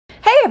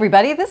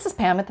everybody, this is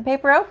Pam at the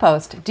Paper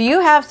Outpost. Do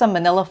you have some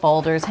manila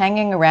folders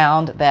hanging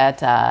around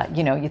that,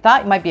 you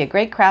thought might be a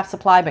great craft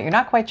supply, but you're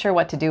not quite sure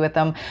what to do with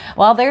them?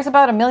 Well, there's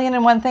about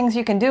 1,000,001 things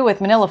you can do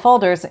with manila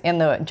folders in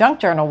the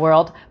junk journal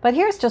world, but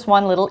here's just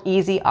one little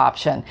easy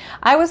option.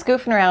 I was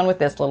goofing around with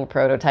this little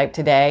prototype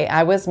today.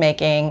 I was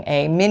making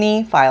a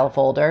mini file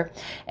folder,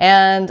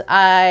 and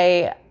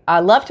I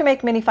love to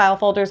make mini file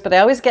folders, but I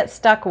always get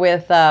stuck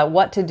with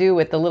what to do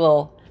with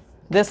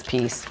this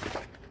piece.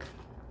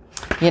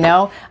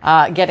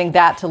 Getting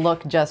that to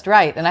look just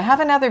right. And I have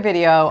another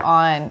video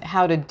on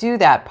how to do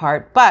that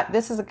part, but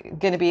this is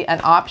going to be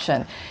an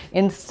option.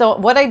 And so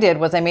what I did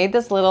was I made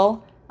this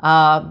little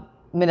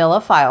manila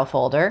file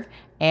folder,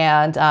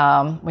 and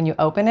when you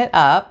open it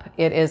up,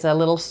 it is a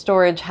little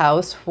storage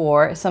house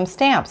for some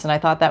stamps. And I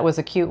thought that was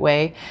a cute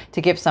way to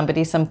give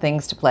somebody some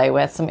things to play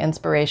with, some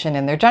inspiration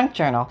in their junk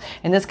journal.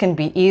 And this can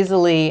be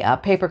easily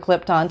paper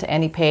clipped onto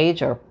any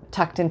page or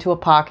tucked into a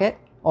pocket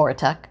or a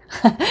tuck.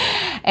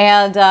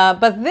 And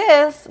but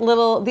these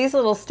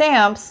little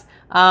stamps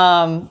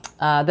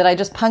that I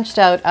just punched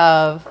out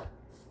of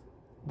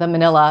the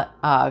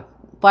manila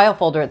file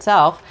folder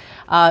itself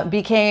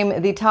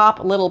became the top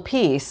little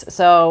piece.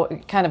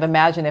 So kind of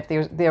imagine if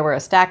there were a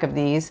stack of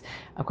these.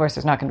 Of course,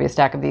 there's not going to be a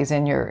stack of these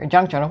in your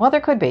junk journal. Well, there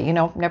could be.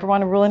 Never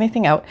want to rule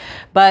anything out.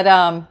 But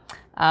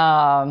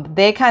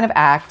they kind of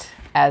act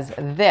as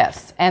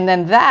this. And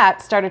then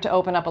that started to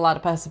open up a lot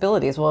of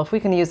possibilities. Well, if we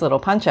can use little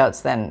punch outs,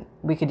 then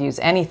we could use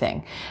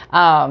anything.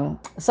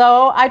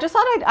 So I just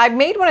thought I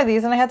made one of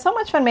these, and I had so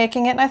much fun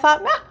making it, and I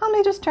thought, let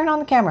me just turn on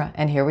the camera,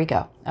 and here we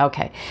go.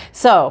 Okay,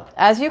 so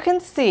as you can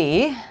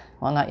see,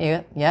 well, not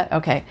you yet.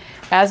 Okay,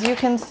 as you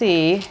can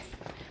see,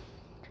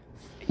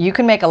 you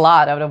can make a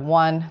lot out of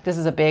one. This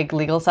is a big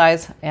legal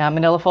size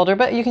manila folder,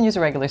 but you can use a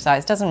regular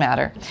size, doesn't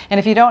matter.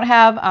 And if you don't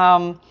have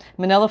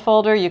manila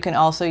folder, you can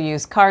also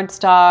use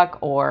cardstock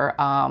or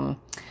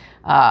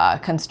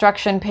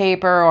construction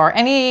paper, or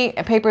any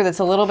paper that's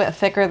a little bit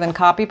thicker than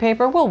copy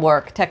paper will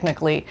work.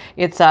 Technically,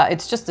 it's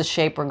just the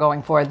shape we're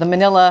going for. The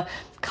manila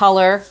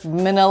color,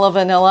 manila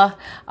vanilla,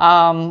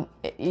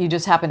 you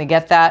just happen to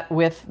get that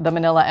with the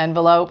manila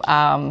envelope,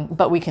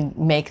 but we can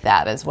make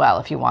that as well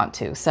if you want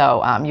to.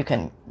 So you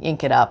can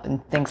ink it up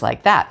and things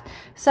like that.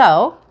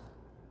 So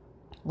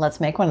let's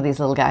make one of these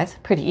little guys.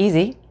 Pretty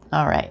easy.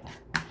 All right.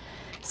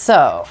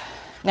 So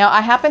now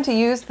I happen to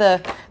use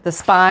the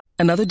spine.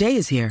 Another day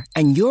is here,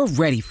 and you're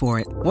ready for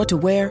it. What to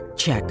wear?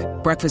 Check.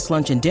 Breakfast,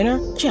 lunch, and dinner?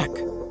 Check.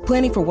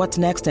 Planning for what's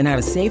next and how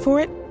to save for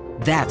it?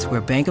 That's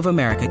where Bank of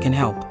America can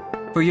help.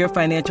 For your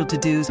financial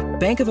to-dos,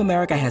 Bank of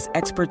America has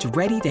experts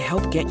ready to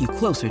help get you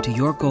closer to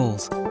your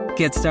goals.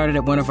 Get started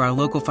at one of our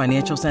local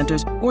financial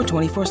centers or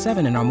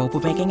 24/7 in our mobile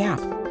banking app.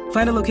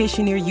 Find a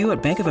location near you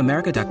at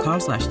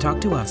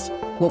bankofamerica.com/talktous.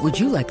 What would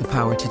you like the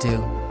power to do?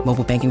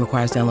 Mobile banking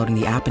requires downloading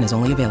the app and is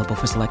only available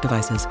for select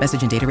devices.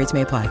 Message and data rates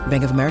may apply.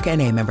 Bank of America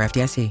N.A., member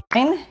FDIC.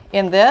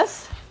 In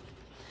this,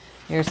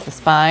 here's the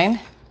spine.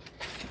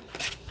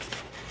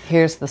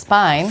 Here's the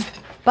spine.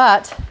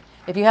 But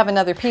if you have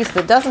another piece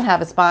that doesn't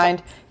have a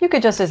spine, you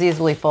could just as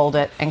easily fold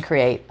it and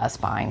create a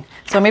spine.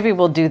 So maybe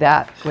we'll do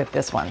that with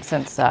this one,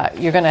 since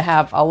you're going to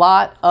have a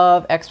lot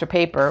of extra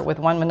paper with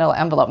one manila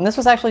envelope. And this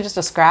was actually just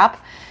a scrap.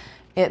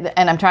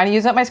 And I'm trying to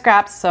use up my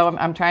scraps, so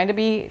I'm trying to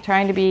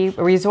be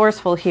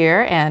resourceful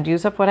here and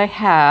use up what I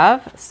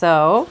have.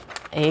 So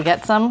you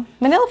get some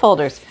manila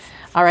folders.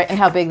 All right, and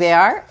how big they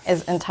are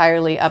is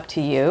entirely up to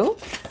you.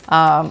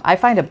 I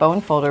find a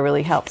bone folder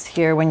really helps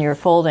here when you're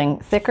folding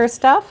thicker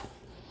stuff.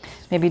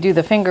 Maybe do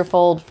the finger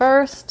fold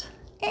first,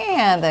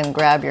 and then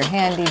grab your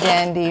handy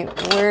dandy,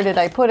 where did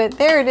I put it?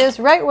 There it is,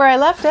 right where I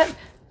left it,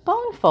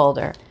 bone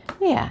folder.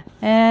 Yeah,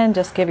 and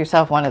just give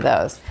yourself one of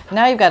those.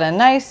 Now you've got a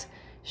nice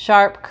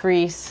sharp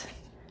crease,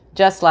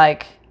 just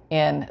like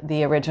in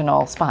the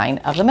original spine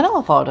of the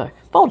manila folder.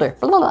 Blah, blah,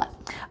 blah.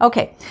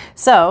 Okay,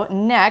 so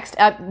next,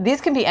 these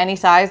can be any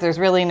size. There's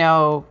really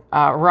no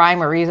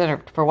rhyme or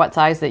reason for what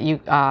size that you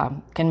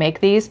can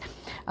make these.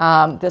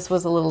 This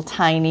was a little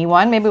tiny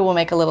one. Maybe we'll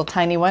make a little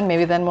tiny one.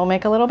 Maybe then we'll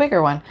make a little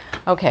bigger one.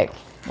 Okay,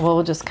 well,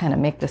 we'll just kind of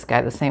make this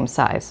guy the same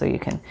size so you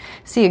can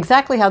see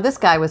exactly how this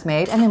guy was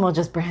made, and then we'll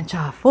just branch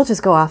off. We'll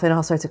just go off in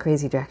all sorts of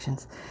crazy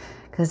directions,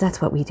 because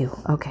that's what we do.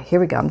 Okay, here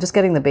we go. I'm just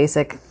getting the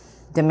basic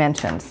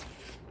dimensions.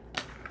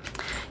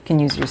 You can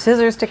use your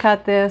scissors to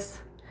cut this.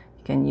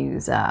 You can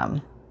use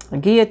a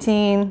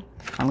guillotine.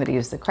 I'm going to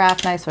use the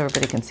craft knife so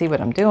everybody can see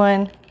what I'm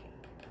doing.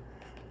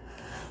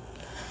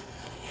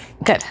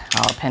 Good.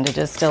 All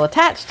appendages still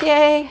attached.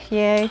 Yay,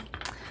 yay.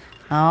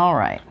 All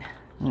right.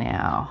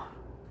 Now,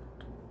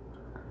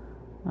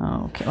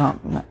 okay. Well,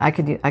 I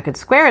could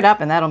square it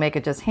up, and that'll make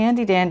it just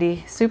handy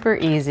dandy, super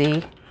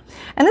easy.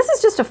 And this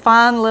is just a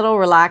fun little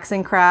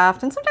relaxing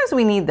craft, and sometimes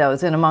we need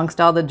those in amongst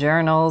all the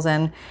journals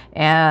and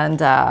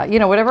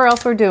whatever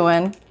else we're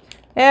doing.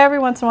 Every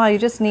once in a while, you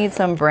just need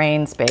some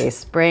brain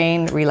space,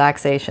 brain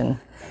relaxation.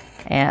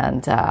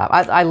 And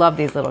I love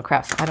these little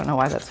crafts. I don't know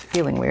why that's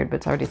feeling weird, but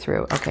it's already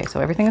through. Okay, so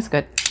everything is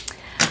good.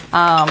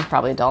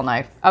 Probably a dull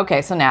knife.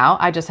 Okay, so now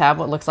I just have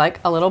what looks like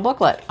a little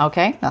booklet.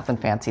 Okay, nothing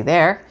fancy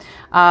there.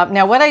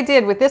 Now what I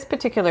did with this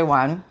particular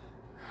one,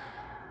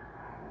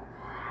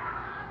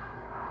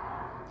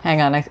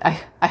 hang on,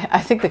 I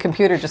think the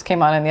computer just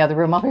came on in the other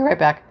room. I'll be right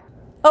back.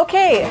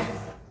 Okay,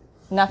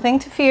 nothing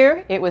to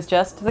fear. It was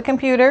just the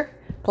computer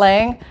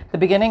playing the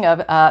beginning of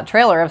a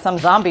trailer of some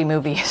zombie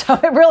movie. So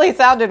it really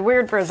sounded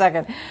weird for a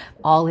second.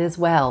 All is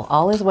well,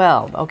 all is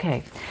well.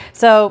 Okay,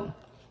 so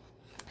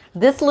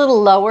this little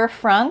lower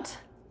front,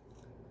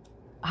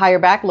 higher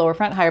back, lower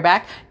front, higher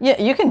back. Yeah,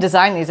 you can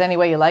design these any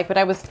way you like, but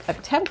I was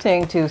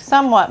attempting to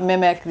somewhat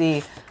mimic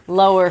the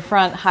lower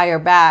front, higher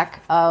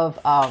back of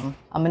a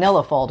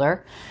manila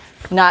folder.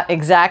 Not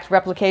exact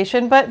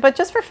replication, but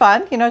just for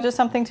fun, you know, just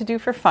something to do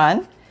for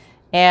fun.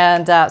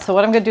 And so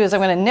what I'm going to do is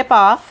I'm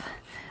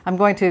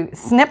going to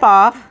snip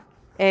off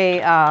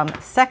a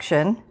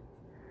section.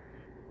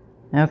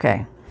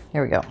 Okay,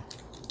 here we go.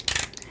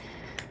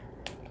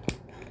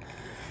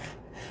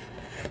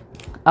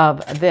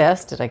 Of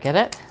this. Did I get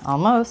it?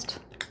 Almost.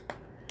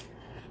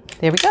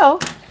 There we go.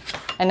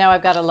 And now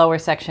I've got a lower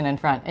section in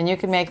front. And you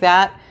can make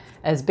that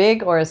as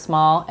big or as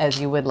small as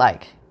you would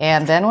like.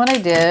 And then what I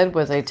did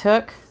was I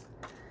took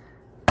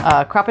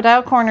a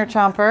crocodile corner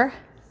chomper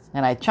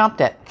and I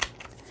chomped it.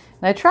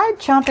 And I tried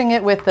chomping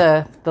it with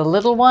the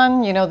little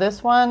one, you know,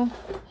 this one,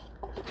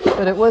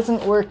 but it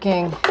wasn't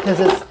working because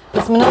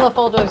this manila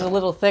folder is a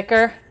little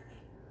thicker.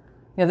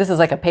 You know, this is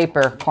like a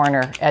paper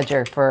corner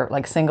edger for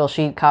like single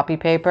sheet copy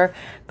paper,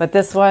 but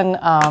this one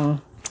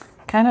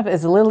kind of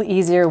is a little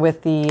easier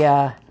with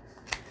the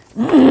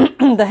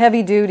the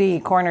heavy duty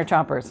corner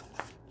chompers.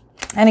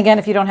 And again,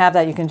 if you don't have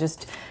that, you can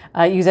just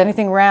use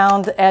anything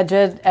round,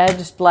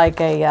 edged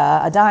like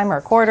a dime or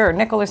a quarter or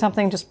nickel or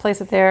something. Just place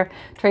it there,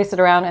 trace it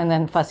around, and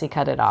then fussy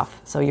cut it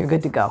off. So you're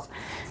good to go.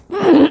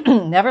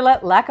 Never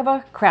let lack of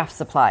a craft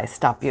supply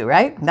stop you,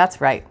 right?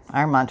 That's right,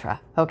 our mantra.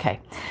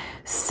 Okay,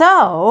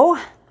 so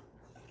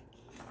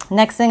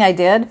next thing I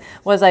did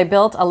was I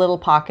built a little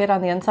pocket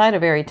on the inside, a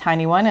very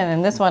tiny one. And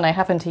in this one, I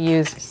happen to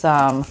use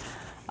some,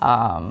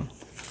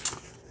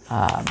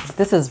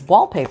 this is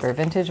wallpaper,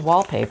 vintage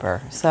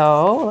wallpaper.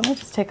 So let me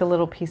just take a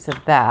little piece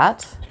of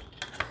that.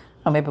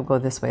 Oh, maybe we'll go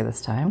this way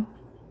this time.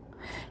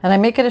 And I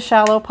make it a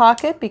shallow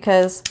pocket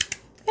because,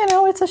 you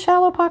know, it's a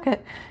shallow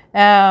pocket.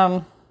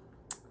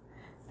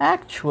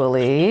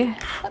 Actually,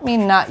 let me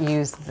not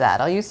use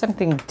that. I'll use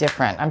something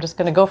different. I'm just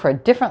going to go for a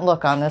different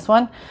look on this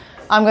one.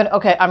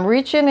 I'm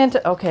reaching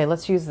into, okay,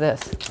 let's use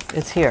this.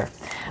 It's here.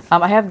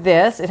 I have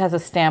this. It has a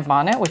stamp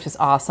on it, which is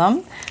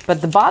awesome.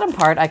 But the bottom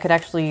part I could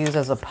actually use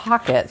as a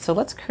pocket. So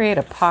let's create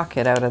a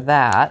pocket out of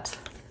that.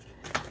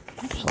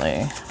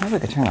 Actually, maybe we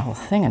could turn the whole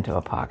thing into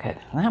a pocket.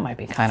 That might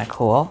be kind of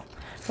cool.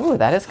 Ooh,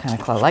 that is kind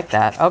of cool. I like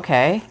that.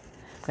 Okay.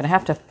 I'm going to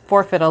have to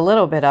forfeit a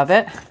little bit of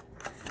it.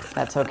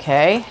 That's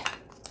okay.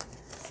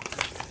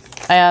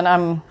 And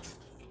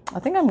I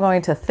think I'm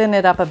going to thin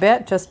it up a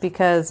bit just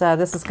because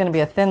this is going to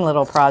be a thin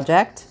little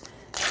project.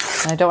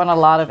 And I don't want a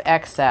lot of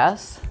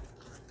excess.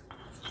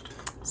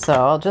 So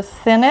I'll just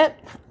thin it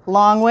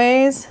long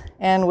ways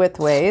and width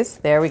ways.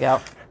 There we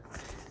go.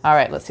 All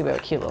right, let's see. We have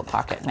a cute little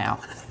pocket now.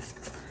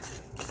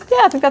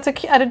 Yeah, I think that's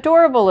an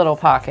adorable little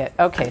pocket.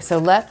 Okay, so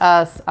let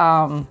us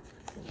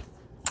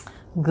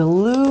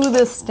glue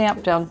this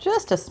stamp down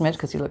just a smidge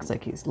because he looks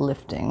like he's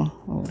lifting.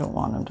 We don't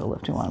want him to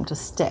lift. We want him to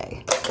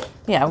stay.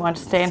 Yeah, I want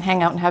to stay and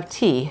hang out and have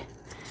tea,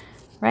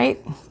 right?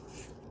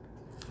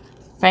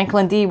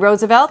 Franklin D.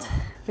 Roosevelt,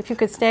 if you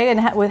could stay and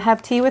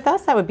have tea with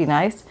us, that would be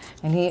nice.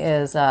 And he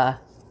is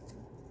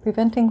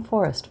preventing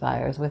forest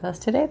fires with us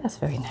today. That's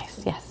very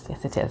nice. Yes,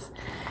 yes, it is.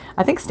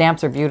 I think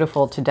stamps are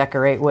beautiful to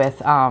decorate with.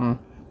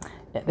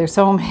 There's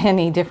so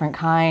many different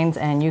kinds,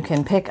 and you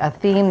can pick a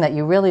theme that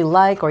you really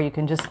like, or you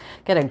can just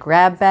get a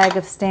grab bag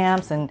of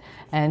stamps and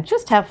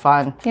just have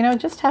fun. You know,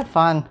 just have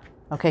fun.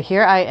 Okay,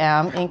 here I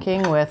am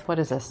inking with, what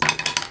is this?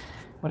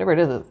 Whatever it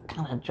is, it's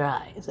kind of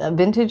dry. It's a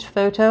vintage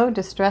photo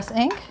distress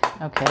ink.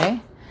 Okay,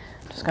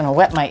 just gonna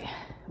wet my,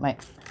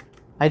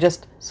 I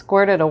just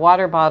squirted a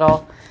water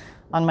bottle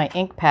on my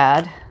ink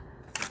pad,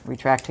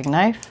 retracting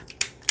knife,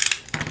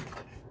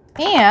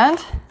 and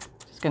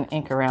just gonna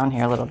ink around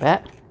here a little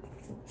bit.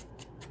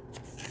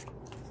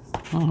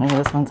 Oh, maybe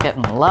this one's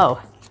getting low.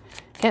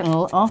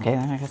 Okay,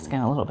 I guess it's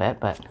getting a little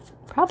bit, but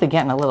probably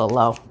getting a little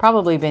low.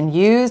 Probably been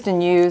used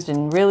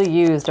and really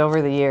used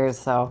over the years,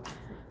 so.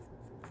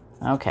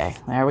 Okay,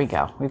 there we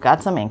go. We've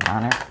got some ink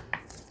on her.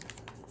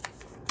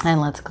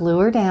 And let's glue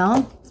her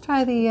down. Let's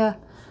try the, I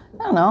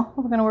don't know,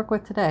 what we're gonna work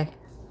with today.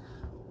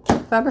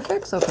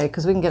 Fabrifix? Okay,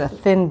 because we can get a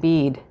thin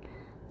bead.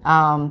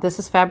 This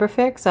is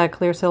Fabrifix,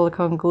 clear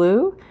silicone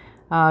glue.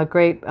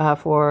 Great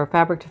for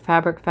fabric to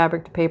fabric,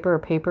 fabric to paper, or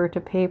paper to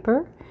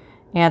paper.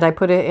 And I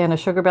put it in a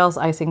Sugar Bells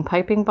icing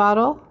piping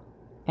bottle,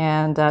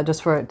 and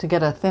just to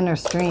get a thinner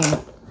stream.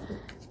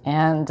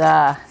 And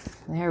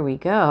there we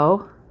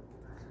go.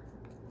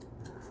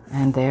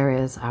 And there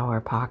is our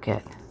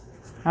pocket.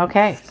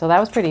 Okay, so that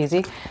was pretty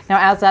easy. Now,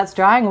 as that's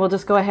drying, we'll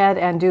just go ahead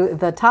and do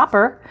the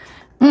topper.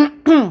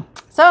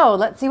 So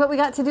let's see what we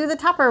got to do the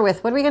topper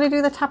with. What are we going to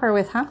do the topper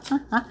with, huh?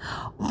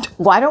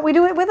 Why don't we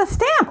do it with a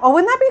stamp? Oh,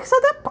 wouldn't that be so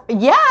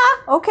yeah.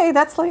 Okay,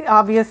 that's like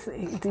obvious.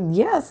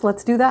 Yes,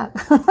 let's do that.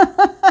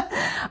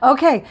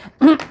 Okay.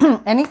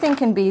 Anything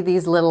can be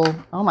these little,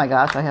 oh my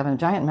gosh, I have a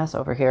giant mess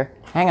over here.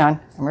 Hang on,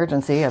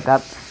 emergency. I've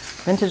got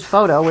vintage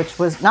photo, which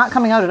was not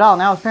coming out at all.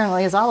 Now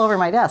apparently is all over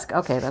my desk.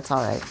 Okay, that's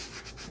all right.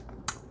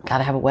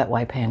 Gotta have a wet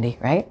wipe handy,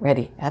 right?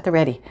 Ready, at the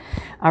ready.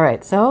 All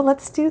right, so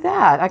let's do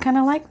that. I kind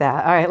of like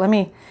that. All right, let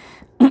me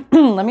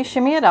let me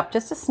shimmy it up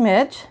just a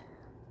smidge,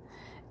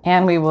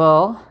 and we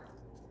will.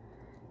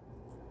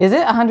 Is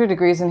it 100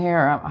 degrees in here?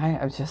 Or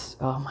I just,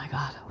 oh my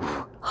God.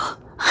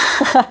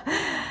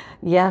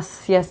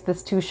 Yes,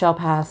 this too shall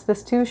pass.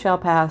 This too shall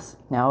pass.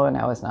 No,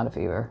 it's not a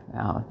fever.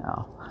 No.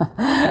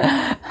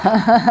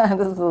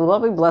 This is the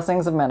lovely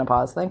blessings of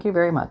menopause. Thank you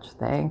very much.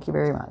 Thank you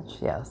very much.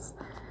 Yes.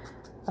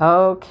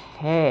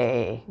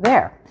 Okay,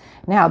 there.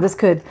 Now this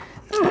could,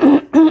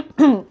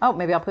 oh,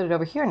 maybe I'll put it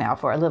over here now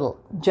for a little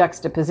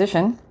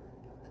juxtaposition.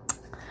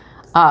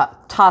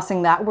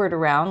 Tossing that word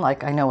around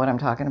like I know what I'm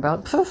talking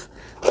about. Poof.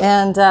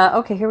 And,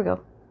 okay, here we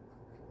go.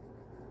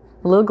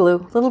 A little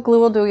glue. Little glue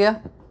will do ya.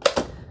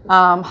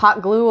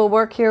 Hot glue will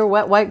work here.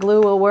 Wet white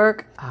glue will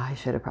work. Oh, I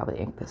should have probably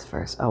inked this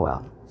first. Oh,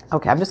 well.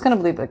 Okay, I'm just going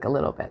to bleed like a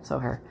little bit. So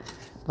her,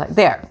 like,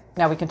 there.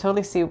 Now we can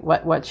totally see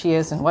what she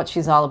is and what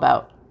she's all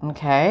about.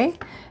 Okay.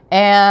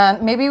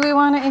 And maybe we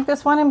want to ink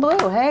this one in blue.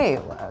 Hey,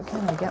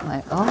 can I get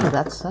my, oh,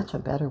 that's such a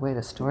better way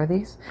to store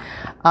these.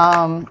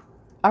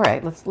 All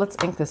right, let's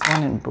ink this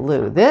one in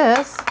blue.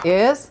 This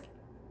is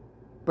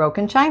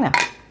Broken China.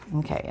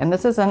 Okay, and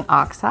this is an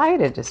oxide,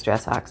 a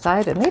distress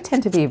oxide, and they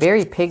tend to be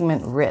very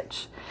pigment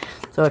rich.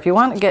 So if you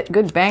want to get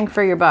good bang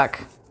for your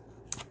buck,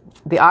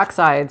 the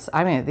oxides,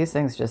 I mean, these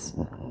things just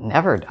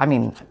never, I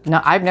mean,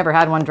 no, I've never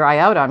had one dry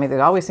out on me.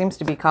 There always seems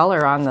to be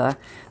color on the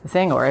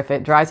thing, or if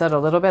it dries out a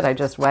little bit, I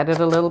just wet it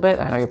a little bit.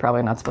 I know you're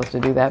probably not supposed to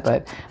do that,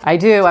 but I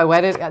do. I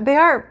wet it. They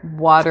are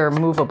water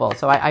movable,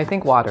 so I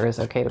think water is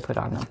okay to put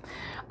on them.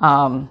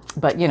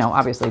 But, you know,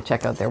 obviously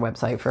check out their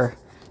website for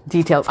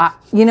details.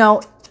 You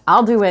know,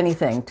 I'll do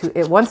anything to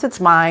it. Once it's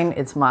mine,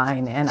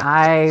 and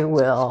I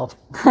will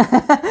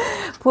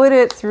put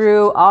it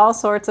through all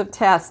sorts of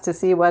tests to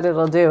see what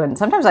it'll do. And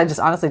sometimes I just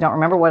honestly don't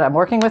remember what I'm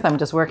working with. I'm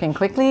just working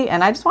quickly,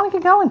 and I just want to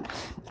get going.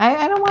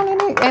 I don't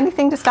want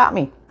anything to stop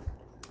me.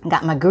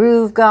 Got my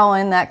groove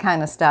going, that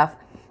kind of stuff.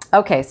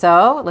 Okay,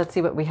 so let's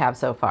see what we have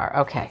so far.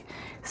 Okay,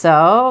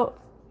 so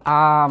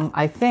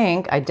I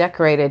think I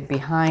decorated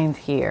behind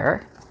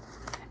here,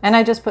 and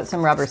I just put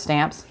some rubber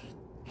stamps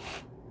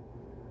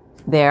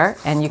there,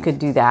 and you could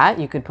do that.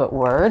 You could put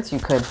words. You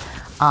could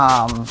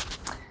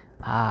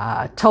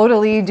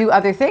totally do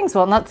other things.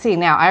 Well, let's see.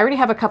 Now, I already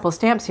have a couple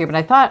stamps here, but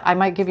I thought I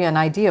might give you an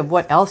idea of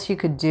what else you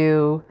could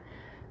do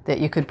that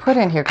you could put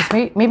in here,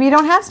 because maybe you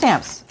don't have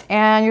stamps,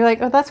 and you're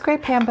like, oh, that's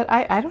great, Pam, but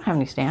I don't have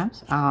any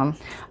stamps. All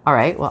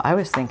right, well, I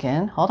was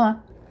thinking, hold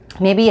on.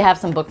 Maybe you have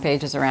some book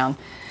pages around.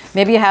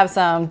 Maybe you have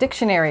some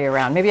dictionary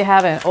around. Maybe you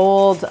have an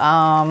old,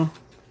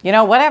 you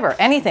know, whatever,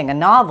 anything, a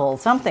novel,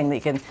 something that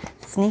you can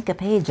sneak a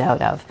page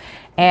out of.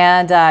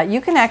 And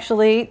you can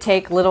actually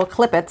take little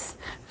clippets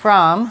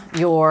from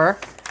your,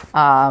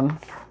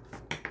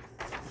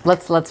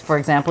 let's for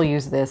example,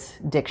 use this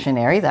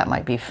dictionary. That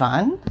might be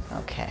fun.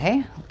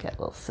 Okay, I'll get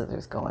little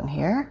scissors going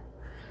here.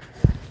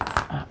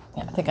 Yeah,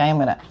 I think I am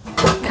going to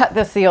cut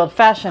this the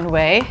old-fashioned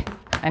way.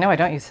 I know I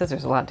don't use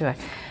scissors a lot, do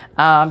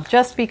I?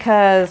 Just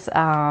because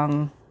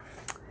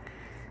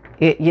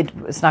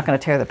it's not going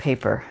to tear the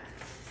paper.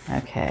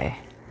 Okay.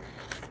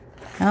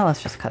 Now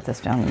let's just cut this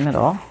down the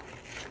middle.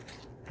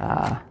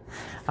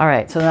 All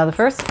right, so now the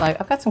first,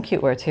 I've got some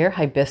cute words here.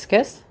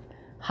 Hibiscus,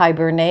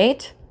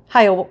 hibernate,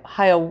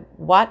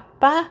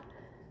 Hiawatha.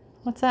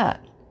 What's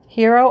that?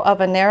 Hero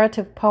of a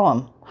narrative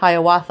poem.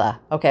 Hiawatha.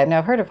 Okay, I've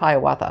never heard of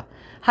Hiawatha.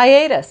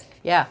 Hiatus.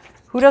 Yeah,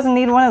 who doesn't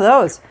need one of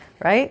those,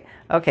 right?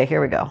 Okay,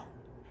 here we go.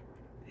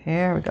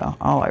 Here we go.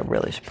 Oh, I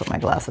really should put my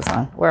glasses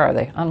on. Where are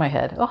they? On my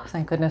head. Oh,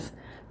 thank goodness.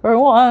 For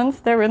once,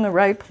 they're in the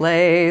right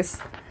place.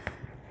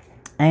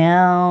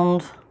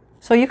 And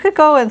so you could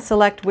go and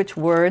select which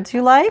words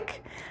you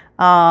like.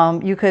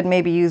 You could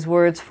maybe use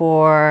words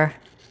for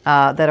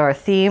that are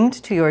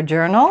themed to your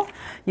journal.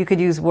 You could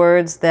use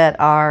words that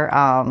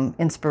are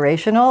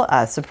inspirational,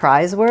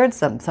 surprise words,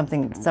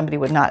 something somebody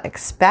would not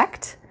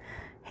expect.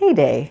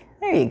 Heyday.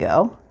 There you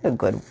go. A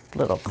good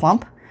little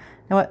clump.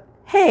 And what?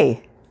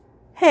 Hey.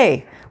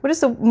 Hey. What does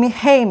the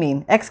hey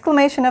mean?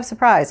 Exclamation of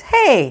surprise.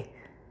 Hey.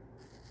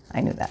 I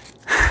knew that.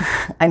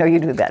 I know you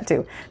do that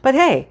too. But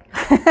hey,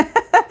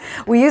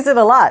 we use it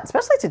a lot,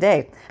 especially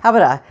today. How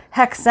about a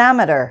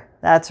hexameter?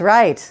 That's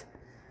right.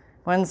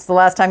 When's the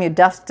last time you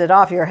dusted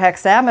off your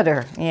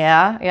hexameter?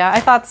 Yeah,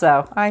 I thought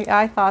so.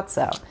 I thought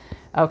so.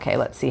 Okay,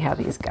 let's see how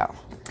these go.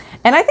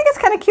 And I think it's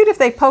kind of cute if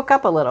they poke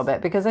up a little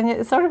bit, because then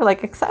it's sort of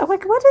like what is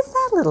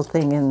that little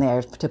thing in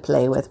there to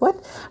play with?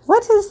 What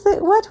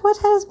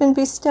has been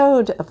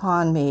bestowed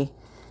upon me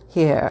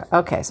here?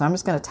 Okay, so I'm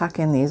just going to tuck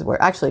in these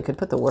words. Actually, I could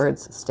put the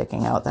words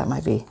sticking out. That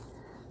might be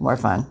more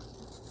fun.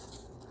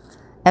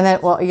 And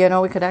then, well, you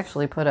know, we could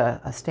actually put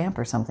a stamp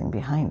or something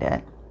behind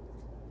it.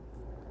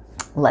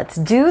 Let's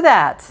do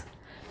that.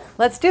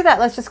 Let's do that.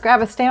 Let's just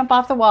grab a stamp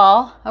off the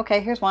wall. Okay,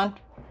 here's one.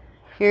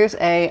 Here's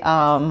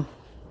a,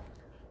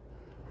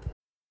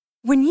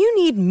 When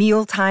you need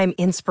mealtime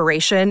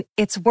inspiration,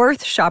 it's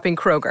worth shopping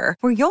Kroger,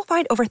 where you'll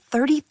find over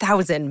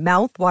 30,000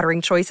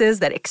 mouth-watering choices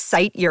that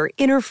excite your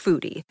inner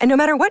foodie. And no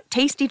matter what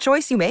tasty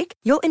choice you make,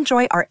 you'll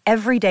enjoy our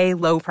everyday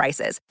low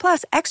prices,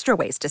 plus extra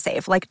ways to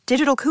save, like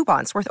digital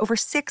coupons worth over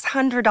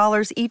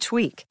 $600 each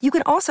week. You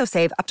can also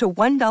save up to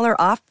 $1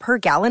 off per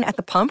gallon at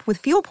the pump with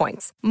fuel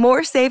points.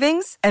 More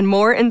savings and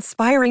more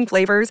inspiring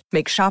flavors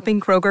make shopping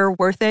Kroger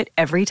worth it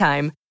every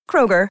time.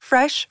 Kroger,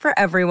 fresh for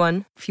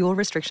everyone. Fuel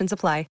restrictions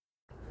apply.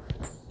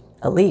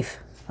 a leaf.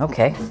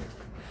 Okay.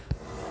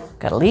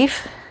 Got a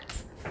leaf.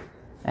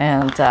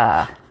 And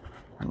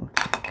I'm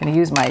going to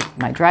use my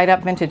dried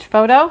up vintage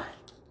photo.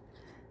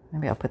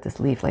 Maybe I'll put this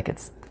leaf like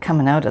it's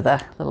coming out of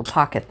the little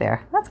pocket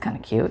there. That's kind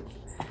of cute.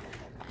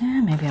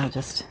 And maybe I'll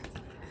just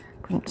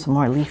put some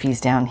more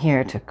leafies down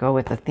here to go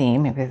with the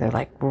theme. Maybe they're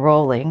like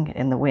rolling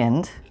in the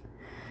wind,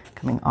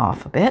 coming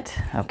off a bit.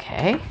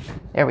 Okay,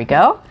 there we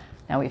go.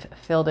 Now we've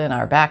filled in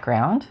our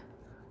background.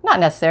 Not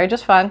necessary,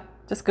 just fun,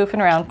 just goofing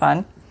around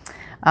fun.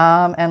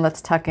 And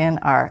let's tuck in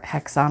our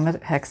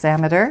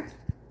hexameter.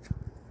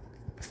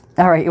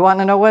 All right, you want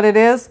to know what it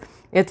is?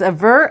 It's a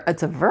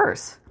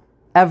verse.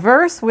 A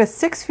verse with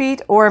 6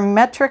 feet or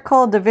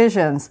metrical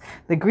divisions.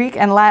 The Greek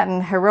and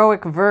Latin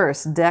heroic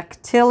verse,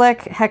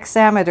 dactylic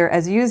hexameter,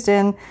 as used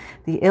in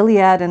the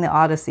Iliad and the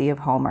Odyssey of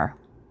Homer.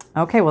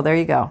 Okay, well, there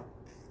you go.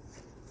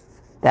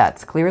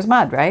 That's clear as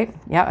mud, right?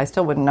 Yeah, I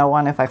still wouldn't know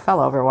one if I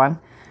fell over one.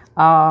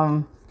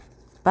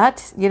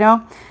 But, you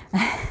know,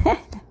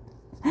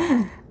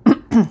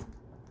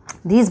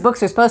 these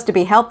books are supposed to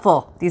be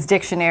helpful, these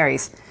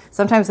dictionaries.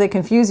 Sometimes they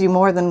confuse you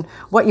more than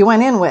what you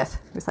went in with.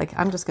 It's like,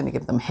 I'm just going to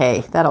give them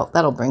hay.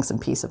 That'll bring some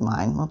peace of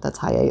mind. Well, that's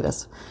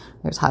hiatus.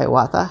 There's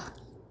Hiawatha.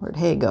 Where'd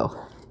hay go?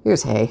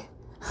 Here's hay.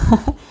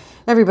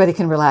 Everybody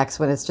can relax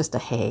when it's just a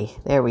hay.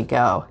 There we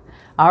go.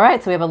 All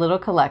right, so we have a little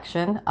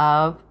collection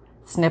of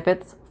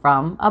snippets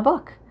from a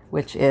book,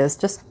 which is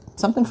just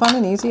something fun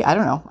and easy. I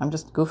don't know. I'm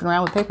just goofing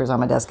around with papers on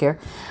my desk here.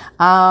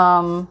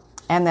 And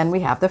then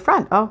we have the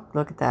front. Oh,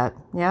 look at that.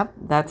 Yep,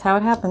 that's how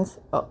it happens.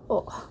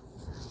 Oh.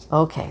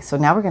 Okay, so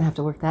now we're going to have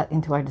to work that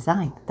into our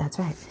design. That's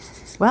right.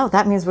 Well,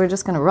 that means we're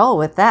just going to roll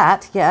with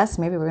that. Yes,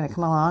 maybe we're going to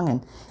come along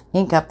and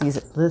ink up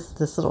this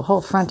little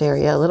whole front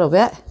area a little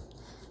bit.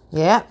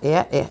 Yeah.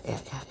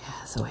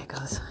 That's the way it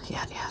goes.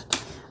 Yeah.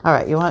 All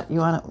right, you want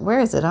to,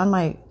 where is it on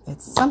my,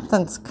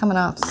 something's coming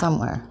off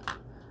somewhere.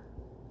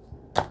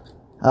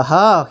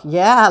 Oh,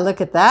 yeah,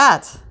 look at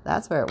that.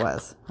 That's where it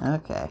was.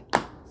 Okay,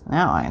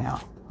 now I know.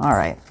 All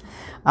right.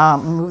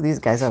 Move these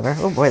guys over.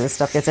 Oh boy, this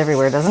stuff gets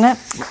everywhere, doesn't it?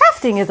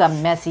 Crafting is a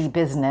messy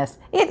business.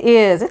 It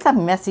is. It's a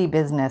messy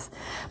business.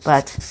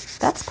 But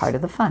that's part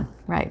of the fun,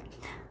 right?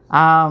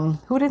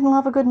 Who didn't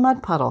love a good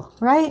mud puddle,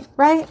 right?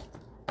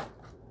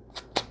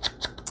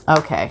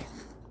 Okay.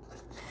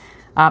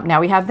 Now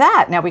we have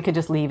that. Now we could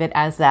just leave it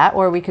as that,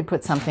 or we could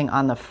put something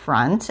on the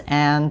front,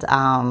 and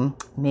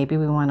maybe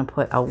we want to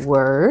put a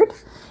word.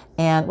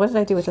 And what did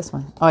I do with this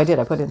one? Oh, I did.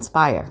 I put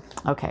inspire.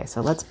 Okay,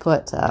 so let's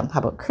put, how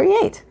about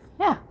create?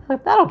 Yeah,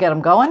 that'll get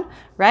them going,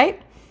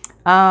 right?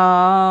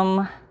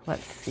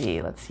 Let's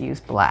see. Let's use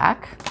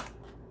black.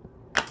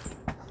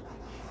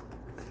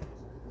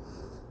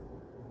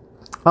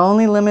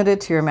 Only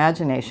limited to your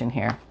imagination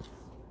here,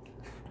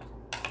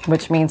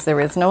 which means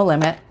there is no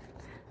limit.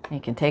 You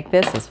can take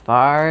this as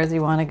far as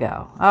you want to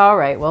go. All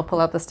right, we'll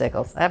pull out the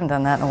stickles. I haven't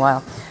done that in a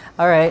while.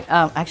 All right,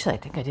 actually, I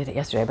think I did it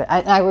yesterday, but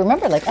I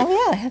remember like, oh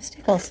yeah, I have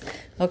stickles.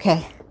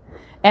 Okay,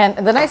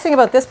 and the nice thing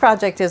about this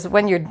project is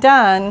when you're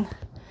done,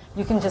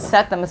 you can just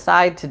set them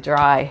aside to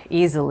dry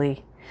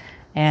easily.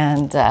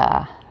 And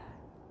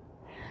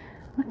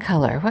what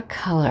color?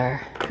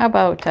 How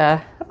about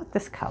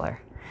this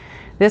color?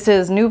 This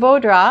is Nouveau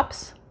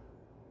Drops.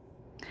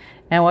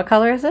 And what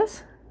color is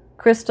this?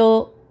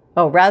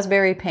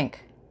 Raspberry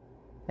pink.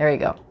 There you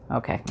go.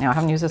 Okay, now I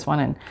haven't used this one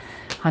in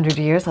 100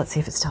 years. Let's see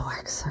if it still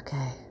works.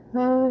 Okay.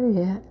 Oh,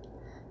 yeah.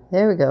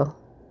 There we go.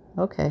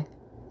 Okay.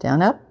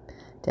 Down, up,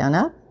 down,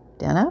 up,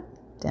 down, up,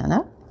 down,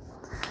 up.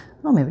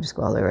 Oh, maybe just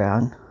go all the way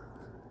around.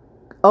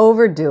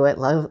 Overdo it,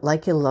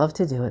 like you love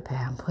to do it,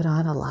 Pam. Put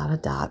on a lot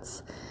of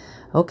dots.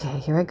 Okay,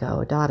 here I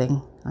go.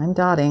 Dotting. I'm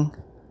dotting.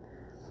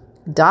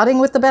 Dotting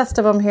with the best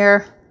of them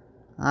here.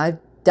 I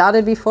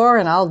dotted before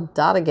and I'll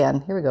dot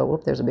again. Here we go.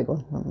 Whoop, there's a big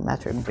one.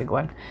 Match a big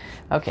one.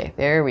 Okay,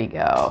 there we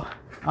go.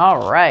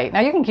 All right. Now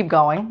you can keep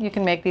going. You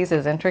can make these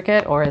as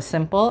intricate or as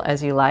simple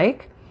as you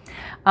like.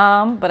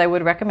 But I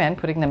would recommend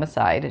putting them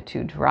aside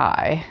to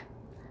dry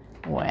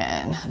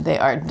when they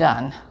are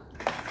done.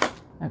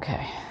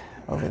 Okay,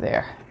 over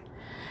there.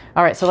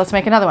 All right, so let's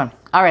make another one.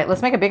 All right,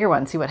 let's make a bigger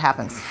one, see what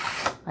happens.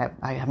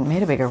 I haven't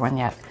made a bigger one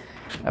yet.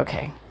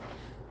 Okay.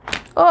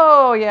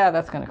 Oh, yeah,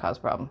 that's going to cause a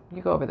problem.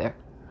 You go over there.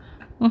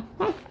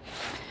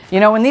 You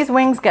know, when these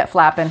wings get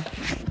flapping,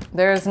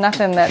 there's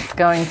nothing that's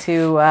going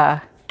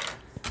to...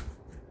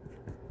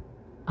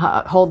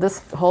 hold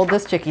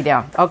this chickie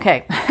down.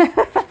 Okay.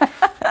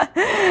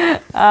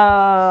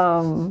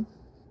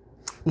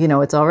 You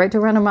know, it's all right to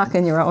run amok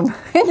in your own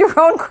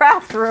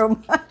craft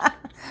room.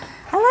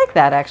 I like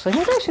that, actually.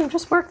 Maybe I should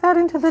just work that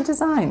into the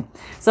design.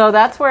 So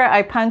that's where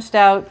I punched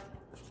out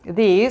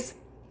these.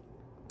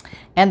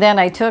 And then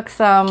I took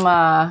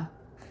some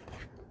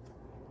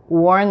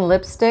worn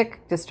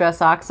lipstick,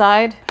 Distress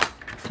Oxide,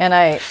 and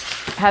I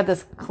had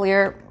this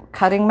clear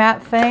cutting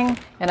mat thing,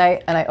 and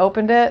I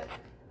opened it.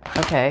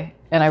 Okay.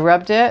 And I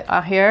rubbed it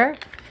here.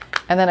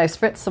 And then I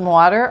spritzed some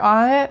water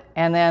on it,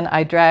 and then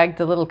I dragged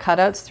the little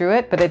cutouts through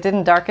it, but it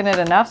didn't darken it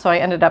enough, so I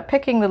ended up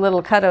picking the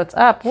little cutouts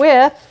up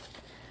with,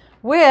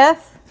 I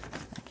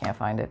can't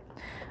find it.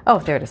 Oh,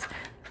 there it is.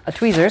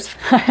 Tweezers,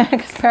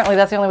 because apparently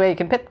that's the only way you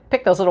can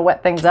pick those little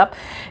wet things up.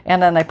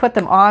 And then I put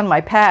them on my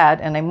pad,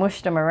 and I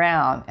mushed them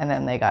around, and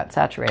then they got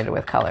saturated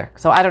with color.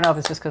 So I don't know if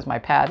it's just because my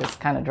pad is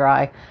kind of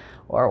dry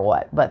or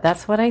what, but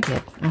that's what I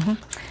did.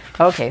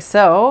 Okay,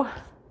 so...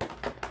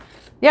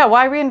 yeah,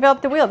 why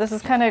reinvent the wheel? This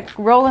is kind of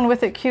rolling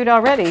with it cute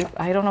already.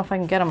 I don't know if I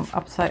can get them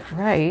upside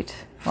right.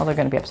 Well, they're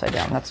going to be upside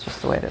down. That's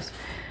just the way it is.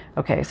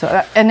 Okay, so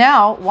and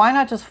now why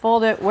not just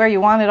fold it where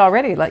you want it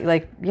already?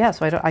 Yeah,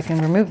 so I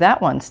can remove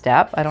that one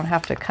step. I don't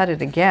have to cut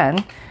it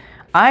again.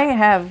 I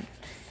have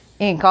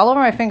ink all over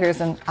my fingers,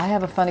 and I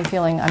have a funny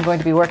feeling I'm going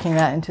to be working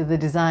that into the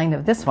design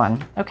of this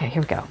one. Okay,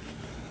 here we go.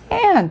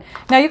 And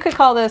now you could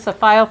call this a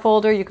file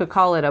folder. You could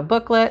call it a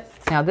booklet.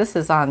 Now this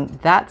is on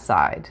that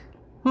side.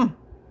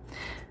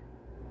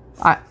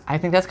 I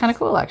think that's kind of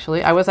cool,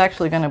 actually. I was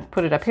actually going to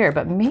put it up here,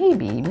 but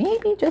maybe,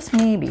 just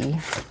maybe.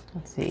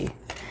 Let's see.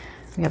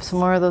 We have some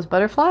more of those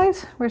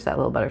butterflies. Where's that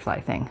little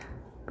butterfly thing?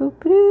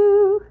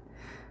 Boop-a-doo.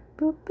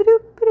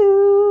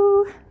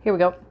 Boop-a-doo-ba-doo. Here we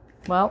go.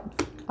 Well,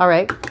 all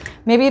right.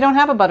 Maybe you don't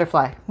have a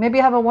butterfly. Maybe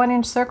you have a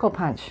 1-inch circle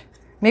punch.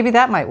 Maybe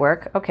that might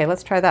work. Okay,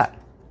 let's try that.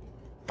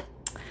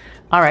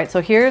 All right, so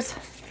here's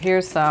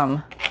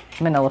some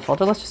manila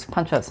folder. Let's just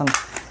punch out some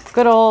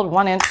good old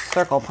 1-inch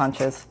circle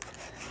punches.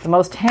 The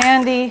most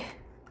handy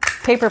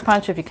paper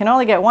punch. If you can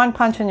only get one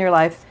punch in your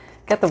life,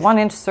 get the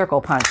 1-inch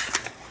circle punch.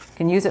 You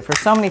can use it for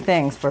so many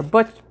things, for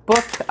book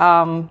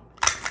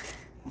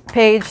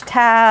page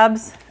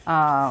tabs,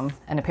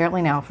 and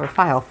apparently now for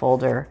file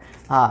folder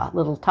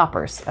little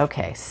toppers.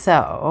 Okay,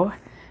 so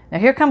now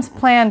here comes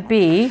plan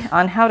B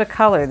on how to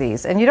color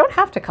these. And you don't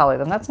have to color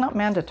them. That's not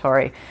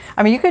mandatory.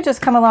 I mean, you could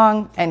just come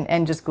along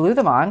and just glue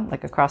them on,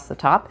 like across the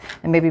top,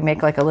 and maybe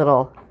make like a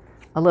little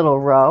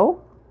row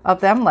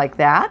of them like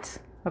that.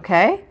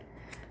 Okay,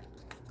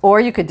 or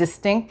you could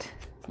distinct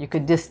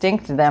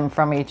them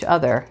from each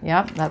other.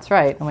 Yep, that's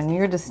right. When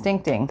you're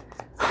distincting,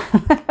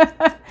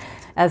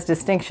 as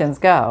distinctions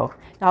go,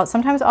 now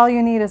sometimes all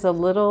you need is a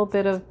little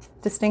bit of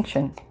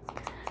distinction,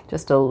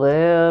 just a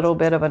little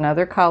bit of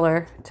another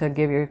color to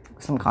give you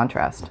some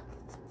contrast,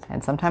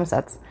 and sometimes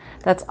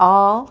that's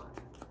all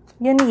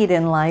you need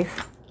in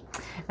life.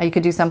 Now you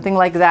could do something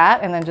like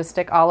that, and then just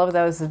stick all of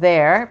those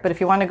there. But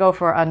if you want to go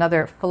for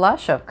another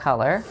flush of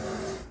color.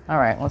 All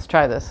right, let's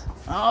try this.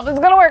 Oh, this is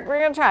gonna work. We're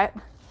gonna try it.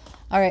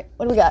 All right,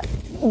 what do we got?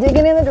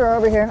 Digging in the drawer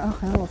over here. Oh,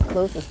 I almost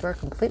closed this drawer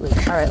completely.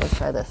 All right, let's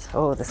try this.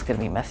 Oh, this is gonna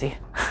be messy.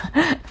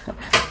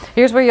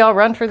 Here's where y'all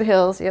run for the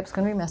hills. Yep, it's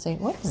gonna be messy.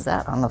 What is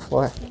that on the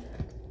floor?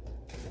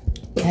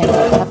 Hang on,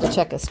 I have to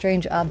check a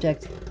strange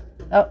object.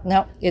 Oh,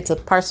 no, it's a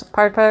part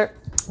of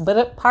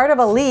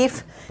a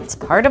leaf. It's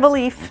part of a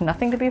leaf.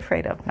 Nothing to be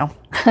afraid of. No,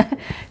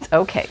 it's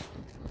okay.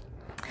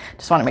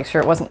 Just want to make sure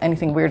it wasn't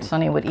anything weird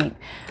Sonny would eat.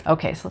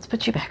 Okay, so let's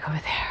put you back over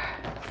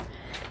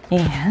there.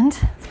 And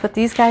let's put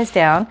these guys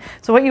down.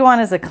 So what you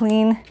want is a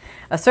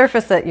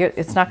surface that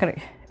it's not going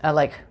to,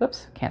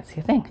 whoops, can't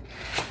see a thing.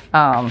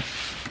 I'm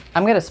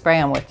going to spray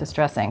them with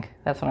Distress ink.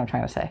 That's what I'm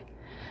trying to say.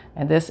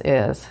 And this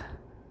is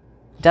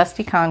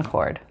Dusty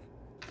Concord.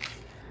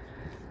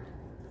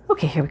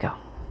 Okay, here we go.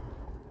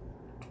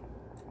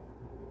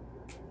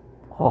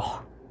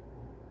 Oh.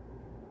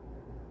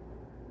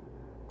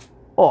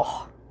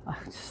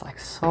 Just like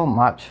so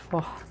much.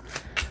 Oh.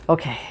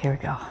 Okay, here we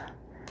go.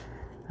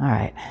 All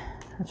right,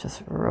 let's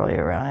just roll you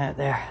around it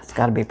there. It's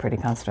got to be pretty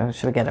constant.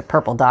 Should we get a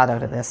purple dot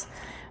out of this?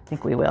 I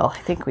think we will.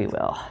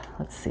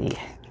 Let's see.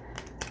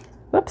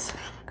 Whoops,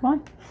 come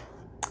on.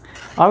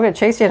 Oh, I'm going to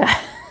chase you to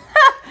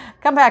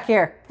come back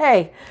here.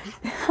 Hey.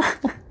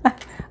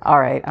 All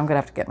right, I'm going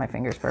to have to get my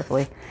fingers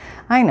purpley.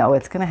 I know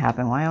it's going to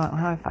happen. Why am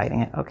I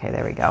fighting it? Okay,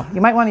 there we go.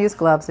 You might want to use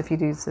gloves if you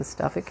do this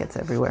stuff. It gets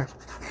everywhere.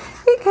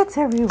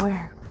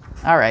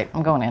 All right,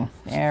 I'm going in.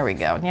 There we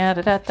go. Okay,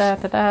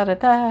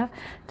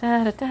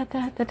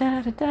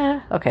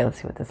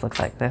 let's see what this looks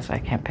like. I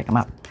can't pick them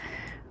up.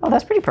 Oh,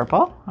 that's pretty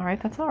purple. All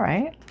right, that's all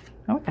right.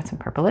 Oh, we got some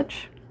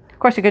purplage. Of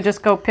course, you could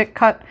just go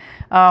cut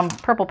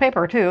purple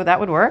paper too. That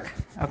would work.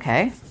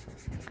 Okay.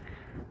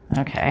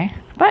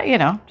 But,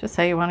 just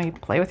say you want to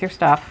play with your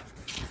stuff.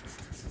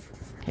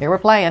 Here we're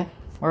playing.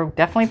 We're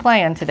definitely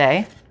playing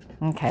today.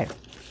 Okay.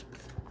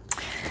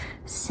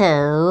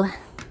 So...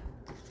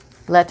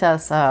 let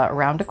us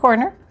round a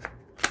corner.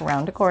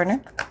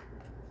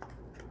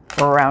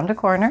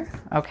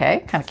 Okay,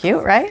 kind of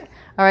cute, right?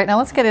 All right, now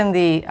let's get in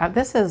the,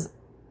 this is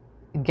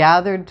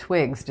Gathered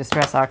Twigs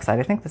Distress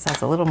Oxide. I think this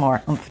has a little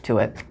more oomph to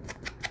it.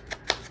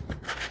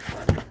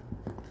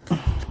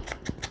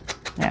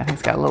 Yeah, I think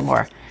it's got a little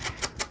more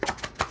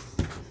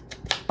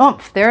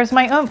oomph. There's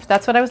my oomph.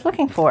 That's what I was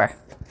looking for.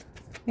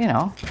 You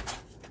know,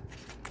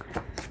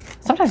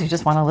 sometimes you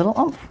just want a little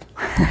oomph.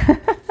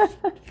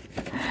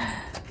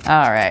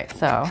 All right,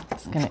 so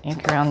just going to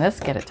ink around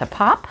this, get it to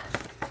pop.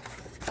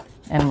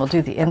 And we'll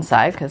do the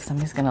inside because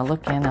somebody's going to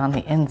look in on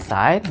the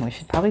inside. And we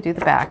should probably do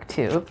the back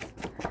too.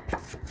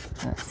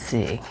 Let's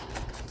see.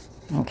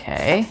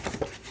 Okay.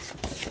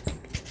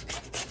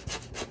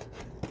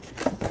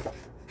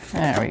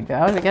 There we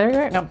go. Did we get it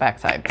right? No,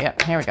 backside.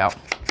 Yep, here we go.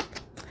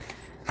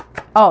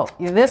 Oh,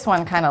 this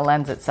one kind of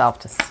lends itself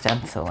to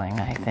stenciling,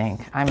 I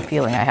think. I'm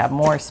feeling I have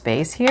more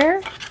space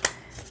here.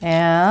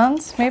 And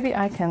maybe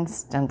I can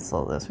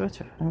stencil this.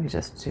 Let me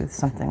just do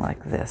something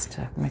like this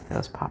to make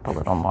those pop a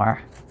little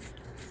more.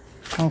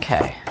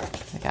 Okay,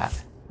 I got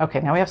it.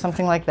 Okay, now we have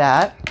something like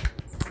that.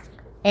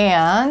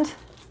 And I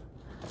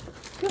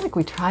feel like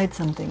we tried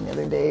something the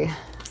other day.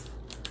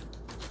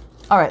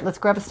 All right, let's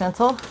grab a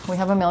stencil. We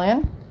have a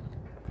million.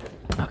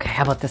 Okay,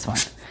 how about this one?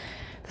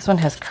 This one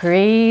has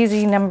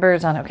crazy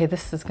numbers on it. Okay,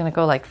 this is gonna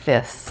go like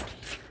this.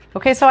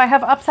 Okay, so I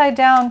have upside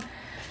down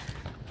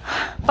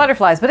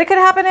butterflies, but it could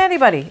happen to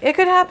anybody. It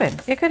could happen.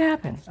 It could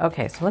happen.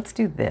 Okay, so let's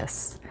do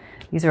this.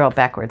 These are all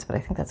backwards, but I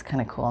think that's kind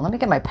of cool. Let me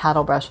get my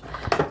paddle brush.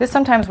 This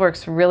sometimes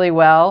works really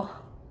well.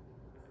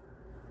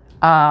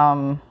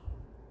 And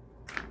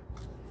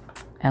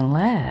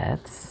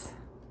let's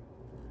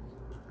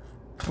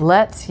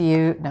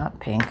use, not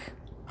pink.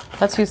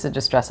 Let's use the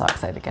Distress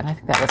Oxide again. I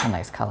think that was a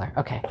nice color.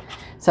 Okay,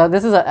 so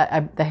this is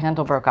the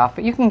handle broke off,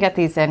 but you can get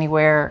these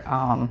anywhere.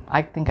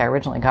 I think I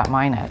originally got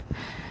mine at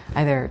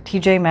either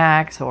TJ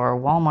Maxx or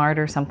Walmart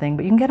or something,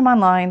 but you can get them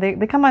online.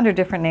 They come under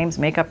different names: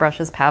 makeup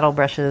brushes, paddle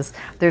brushes.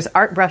 There's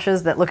art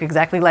brushes that look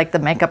exactly like the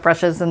makeup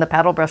brushes and the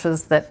paddle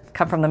brushes that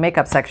come from the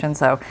makeup section.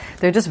 So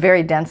they're just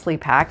very densely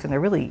packed and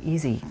they're really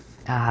easy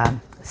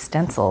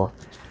stencil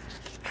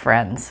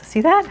friends.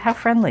 See that? How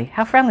friendly?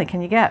 How friendly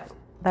can you get?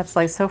 That's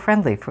like so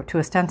friendly to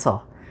a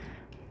stencil.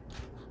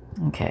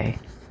 Okay.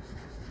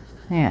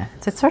 Yeah,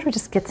 so it sort of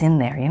just gets in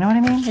there. You know what I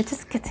mean? It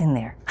just gets in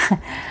there.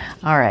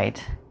 All right.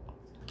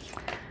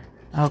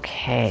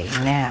 Okay,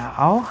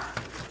 now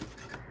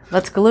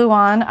let's glue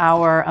on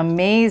our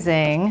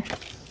amazing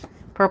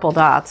purple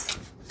dots.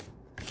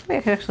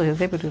 They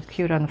would look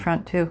cute on the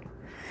front too.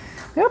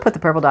 Maybe I'll put the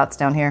purple dots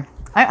down here.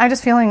 I'm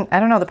just feeling, I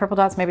don't know, the purple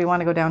dots maybe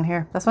want to go down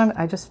here. That's why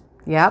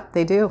yep,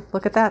 they do.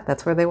 Look at that.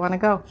 That's where they want to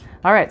go.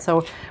 All right,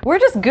 so we're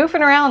just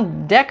goofing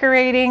around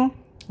decorating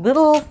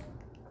little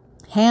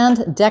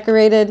hand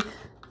decorated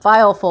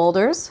file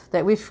folders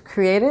that we've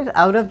created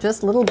out of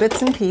just little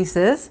bits and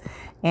pieces.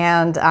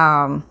 And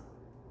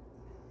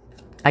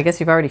I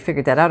guess you've already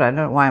figured that out. I don't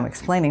know why I'm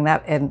explaining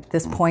that at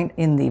this point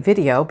in the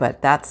video,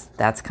 but that's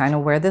kind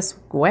of where this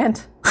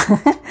went.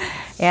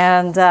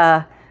 And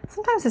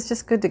sometimes it's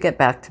just good to get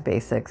back to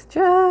basics,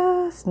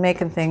 just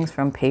making things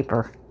from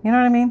paper. You know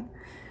what I mean?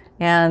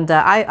 And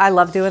I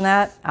love doing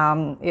that.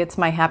 It's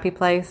my happy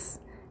place.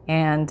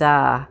 And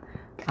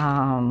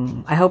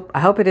I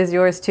hope it is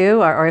yours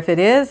too, or if it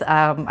is,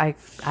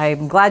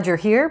 I'm glad you're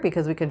here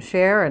because we can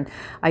share and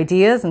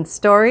ideas and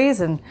stories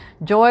and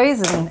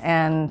joys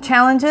and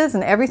challenges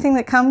and everything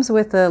that comes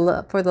with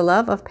for the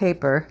love of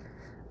paper.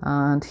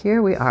 And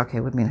here we are. Okay,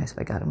 it would be nice if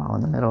I got them all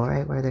in the middle,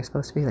 right where they're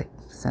supposed to be, like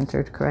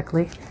centered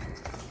correctly.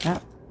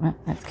 Yep,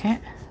 okay.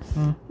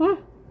 Mm-hmm.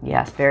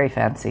 Yes, very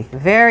fancy.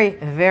 Very,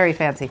 very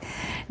fancy.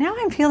 Now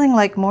I'm feeling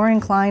like more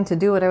inclined to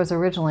do what I was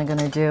originally going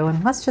to do,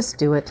 and let's just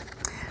do it.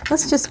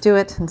 Let's just do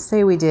it and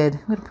say we did.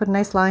 I'm going to put a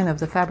nice line of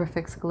the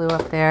Fabrifix glue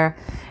up there.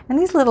 And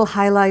these little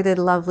highlighted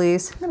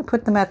lovelies, I'm going to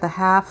put them at the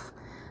half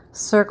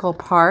circle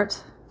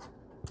part.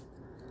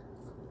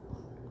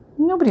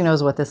 Nobody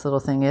knows what this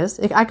little thing is.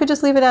 I could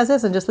just leave it as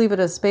is and just leave it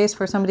as space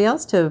for somebody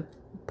else to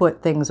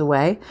put things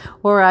away.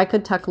 Or I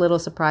could tuck little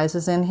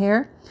surprises in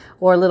here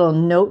or little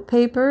note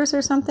papers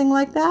or something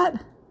like that.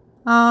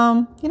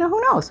 You know, who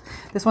knows?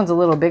 This one's a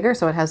little bigger,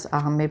 so it has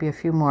maybe a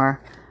few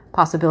more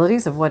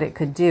possibilities of what it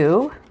could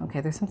do. Okay,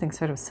 there's something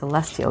sort of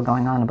celestial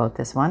going on about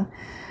this one.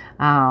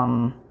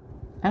 I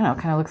don't know, it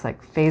kind of looks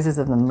like phases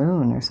of the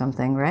moon or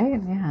something,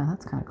 right? Yeah,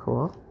 that's kind of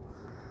cool.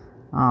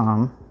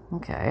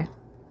 Okay,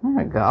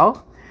 there we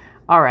go.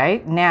 All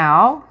right,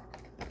 now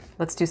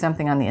let's do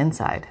something on the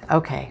inside.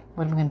 Okay,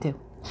 what am I going to do?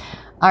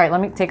 All right,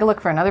 let me take a look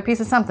for another piece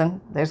of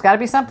something. There's got to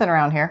be something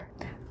around here.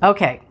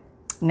 Okay,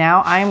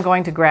 now I'm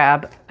going to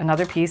grab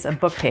another piece of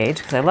book page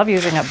because I love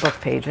using up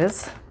book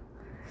pages.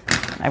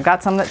 I've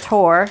got some that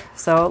tore,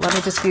 so let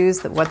me just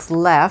use what's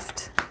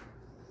left.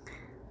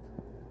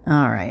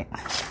 All right.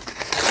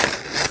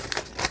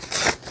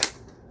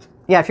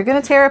 Yeah, if you're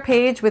going to tear a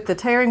page with the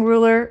tearing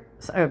ruler,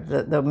 or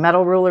the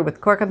metal ruler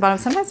with cork on the bottom,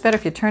 sometimes it's better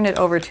if you turn it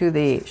over to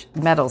the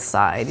metal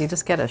side. You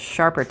just get a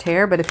sharper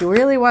tear, but if you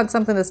really want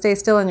something to stay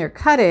still in your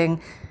cutting,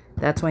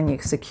 that's when you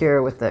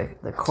secure with the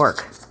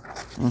cork.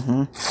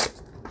 Mm-hmm.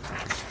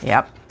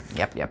 Yep.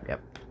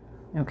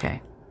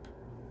 Okay.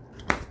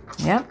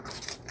 Yep.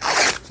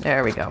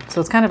 There we go.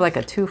 So it's kind of like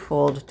a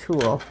two-fold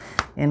tool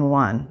in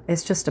one.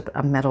 It's just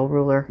a metal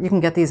ruler. You can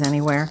get these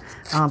anywhere,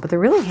 but they're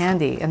really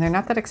handy and they're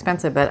not that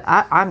expensive, but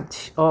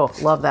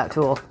love that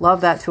tool.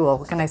 Love that tool.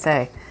 What can I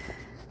say?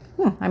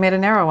 I made a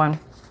narrow one.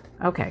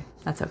 Okay,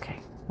 that's okay.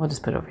 We'll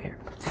just put it over here.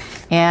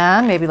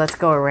 And maybe let's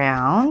go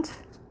around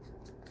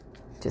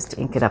just to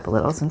ink it up a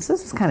little, since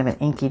this is kind of an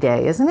inky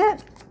day, isn't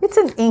it? It's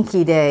an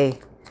inky day.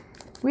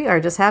 We are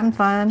just having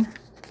fun,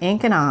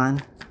 inking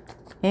on,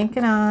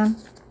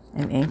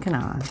 and inking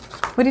on.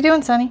 What are you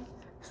doing, Sonny?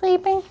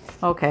 Sleeping?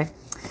 Okay.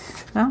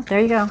 Well, there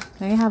you go.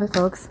 There you have it,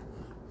 folks.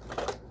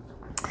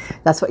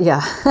 That's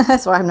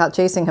why I'm not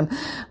chasing him.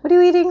 What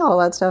are you eating? All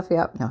that stuff.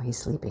 Yep. No, he's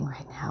sleeping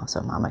right now, so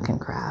Mama can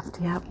craft.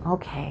 Yep.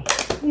 Okay.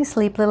 You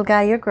sleep, little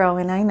guy. You're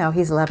growing. I know.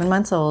 He's 11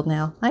 months old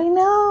now. I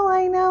know.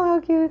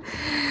 How cute.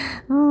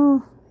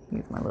 Oh,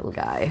 he's my little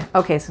guy.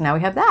 Okay, so now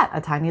we have that.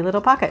 A tiny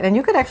little pocket. And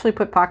you could actually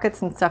put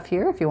pockets and stuff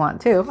here if you want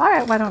to. All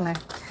right. Why don't I?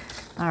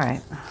 All right.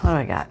 What do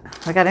I got?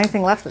 I got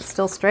anything left that's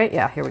still straight?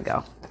 Yeah, here we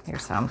go.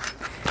 Here's some.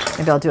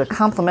 Maybe I'll do a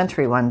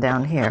complimentary one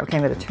down here. Okay,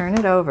 I'm going to turn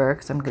it over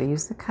because I'm going to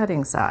use the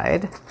cutting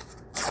side.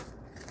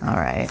 All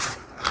right.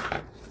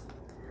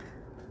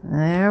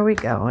 There we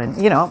go.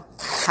 And you know,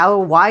 how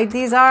wide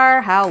these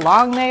are, how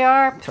long they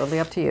are, totally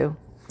up to you.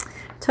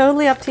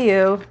 Totally up to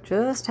you.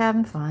 Just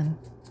having fun.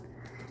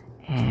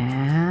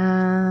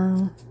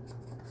 And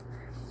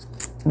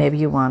maybe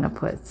you want to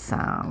put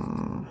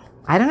some,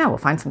 I don't know, we'll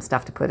find some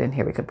stuff to put in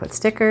here. We could put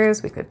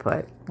stickers. We could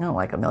put,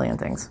 like a million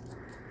things.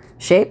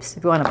 Shapes,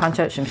 if you want to punch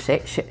out some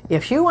shapes,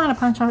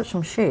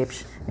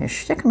 you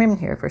stick them in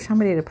here for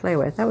somebody to play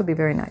with. That would be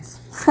very nice.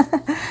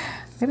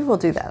 Maybe we'll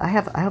do that. I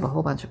have a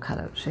whole bunch of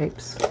cutout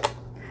shapes,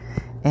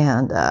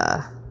 and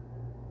that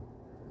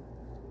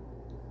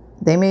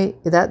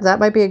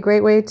might be a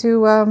great way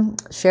to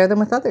share them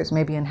with others.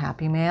 Maybe in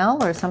Happy Mail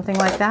or something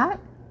like that.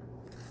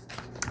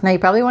 Now you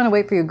probably want to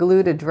wait for your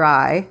glue to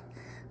dry,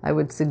 I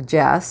would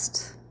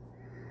suggest,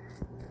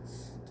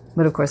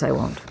 but of course I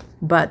won't.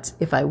 But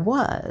if I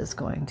was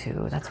going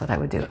to, that's what I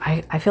would do.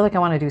 I feel like I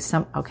want to do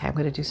okay, I'm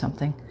going to do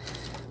something.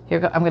 Here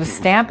we go. I'm going to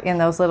stamp in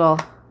those little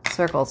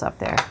circles up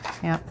there.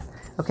 Yep.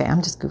 Okay,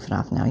 I'm just goofing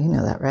off now. You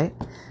know that, right?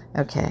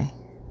 Okay.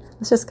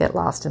 Let's just get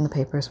lost in the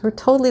papers. We're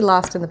totally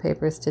lost in the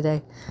papers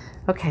today.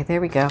 Okay, there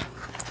we go.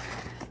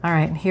 All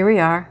right, here we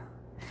are.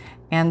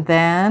 And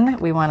then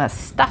we want to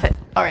stuff it.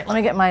 All right, let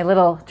me get my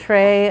little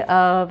tray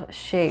of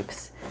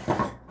shapes.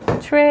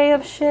 Tray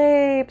of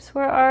shapes,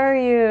 where are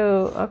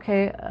you?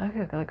 Okay, I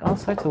got like all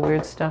sorts of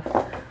weird stuff.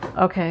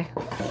 Okay,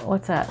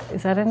 what's that?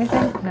 Is that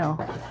anything? No.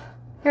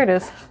 Here it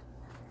is.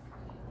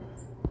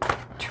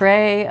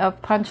 Tray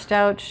of punched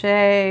out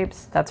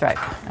shapes. That's right.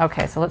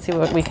 Okay, so let's see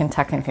what we can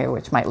tuck in here,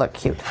 which might look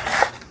cute.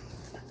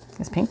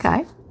 This pink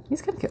guy,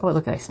 he's kind of cute. Oh,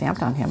 look, I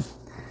stamped on him.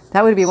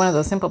 That would be one of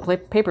those simple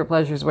paper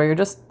pleasures where you're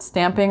just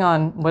stamping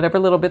on whatever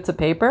little bits of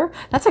paper.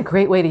 That's a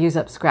great way to use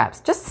up scraps.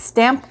 Just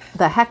stamp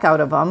the heck out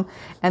of them,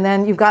 and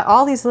then you've got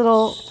all these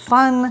little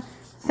fun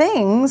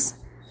things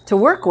to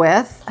work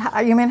with.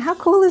 I mean, how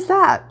cool is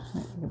that?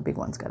 The big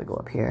one's got to go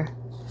up here.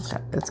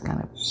 It's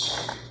kind of...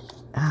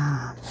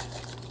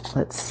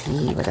 let's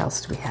see, what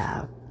else do we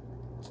have?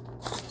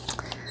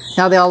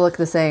 Now they all look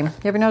the same. You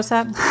ever notice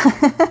that?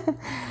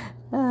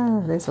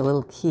 There's a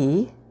little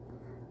key.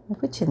 I'll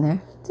put you in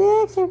there.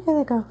 There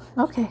they go.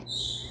 Okay.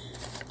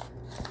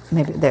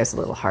 Maybe there's a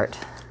little heart.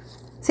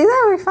 See,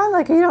 that would be fun.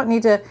 Like, you don't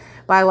need to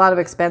buy a lot of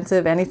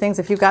expensive anythings.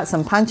 If you've got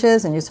some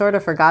punches and you sort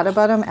of forgot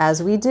about them,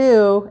 as we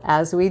do,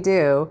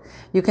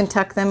 you can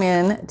tuck them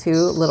in to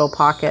little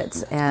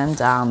pockets and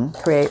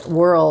create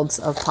worlds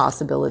of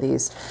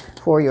possibilities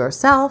for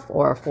yourself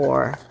or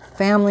for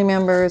family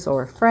members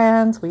or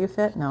friends. Will you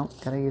fit? No,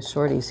 gotta use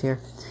shorties here.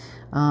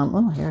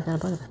 Here I got a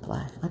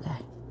butterfly. Okay.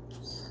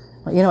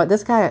 Well, you know what?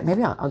 This guy,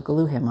 maybe I'll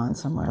glue him on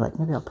somewhere. Like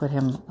maybe I'll put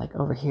him like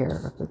over here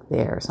or like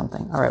there or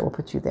something. All right, we'll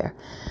put you there.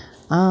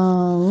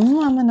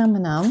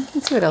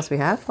 Let's see what else we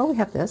have. Oh, we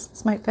have this.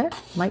 This might fit.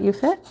 Might you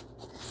fit?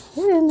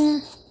 Get in there.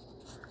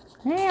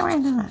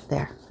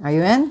 There. Are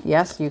you in?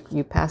 Yes,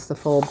 you passed the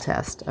fold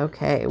test.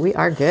 Okay, we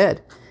are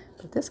good.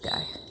 Put this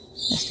guy,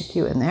 Mr.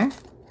 Q, in there.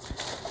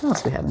 What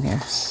else do we have in here?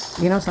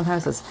 You know,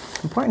 sometimes it's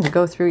important to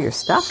go through your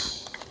stuff.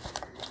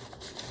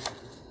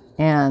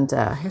 And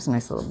here's a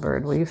nice little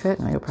bird. Will you fit?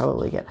 No, you'll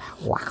probably get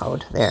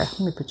wowed. There, let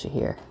me put you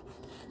here.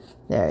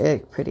 There, you're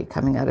pretty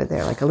coming out of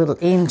there like a little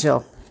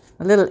angel.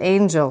 A little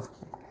angel.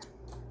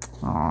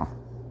 Aw.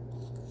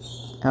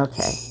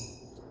 Okay.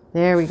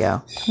 There we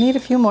go. Need a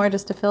few more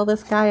just to fill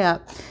this guy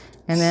up.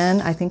 And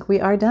then I think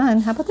we are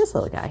done. How about this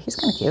little guy? He's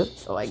kind of cute.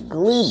 Oh, I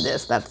glued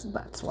this. That's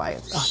why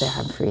it's... Oh, there,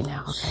 I'm free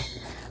now. Okay.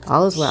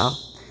 All is well.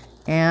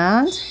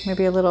 And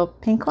maybe a little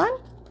pink one.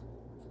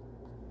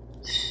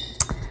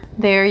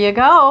 There you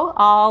go,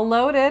 all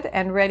loaded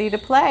and ready to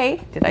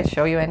play. Did I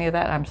show you any of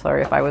that? I'm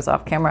sorry if I was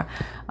off camera.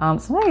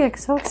 So I get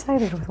so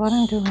excited with what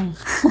I'm doing.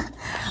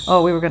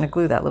 Oh, we were going to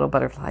glue that little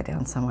butterfly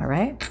down somewhere,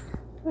 right?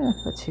 I'm going to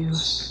put you...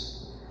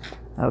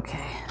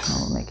 Okay,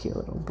 I'll make you a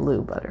little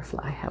blue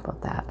butterfly. How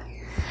about that?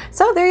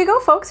 So there you go,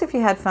 folks. If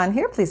you had fun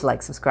here, please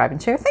like, subscribe,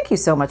 and share. Thank you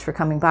so much for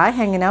coming by,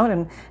 hanging out,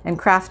 and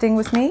crafting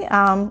with me.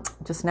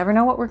 Just never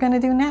know what we're going to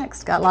do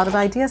next. Got a lot of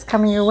ideas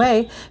coming your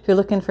way. If you're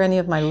looking for any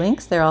of my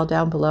links, they're all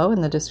down below in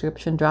the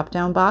description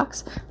drop-down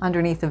box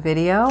underneath the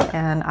video.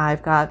 And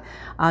I've got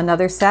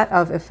another set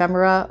of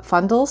ephemera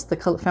fundles, the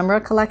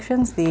ephemera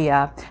collections.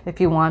 If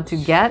you want to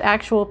get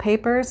actual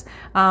papers,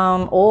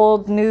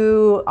 old,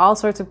 new, all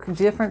sorts of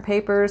different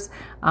papers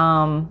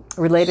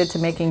related to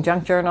making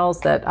junk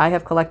journals that I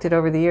have collected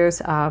over the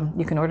years,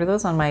 you can order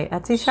those on my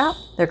Etsy shop.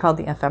 They're called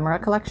the Ephemera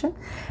Collection.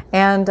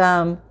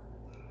 And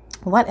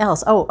what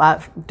else? Oh,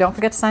 don't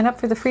forget to sign up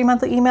for the free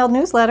monthly email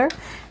newsletter.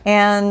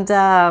 And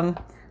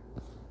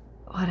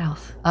what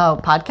else? Oh,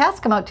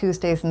 podcasts come out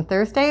Tuesdays and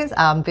Thursdays.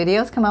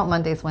 Videos come out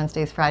Mondays,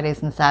 Wednesdays,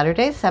 Fridays, and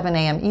Saturdays, 7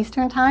 a.m.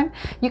 Eastern Time.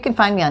 You can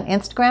find me on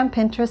Instagram,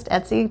 Pinterest,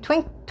 Etsy,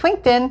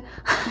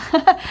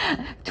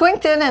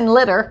 Twinkton, and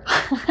Litter.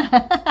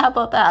 How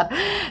about that?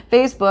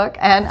 Facebook,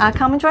 and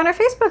come and join our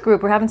Facebook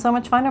group. We're having so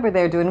much fun over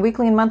there, doing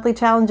weekly and monthly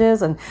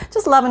challenges, and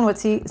just loving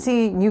what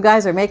you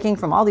guys are making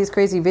from all these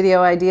crazy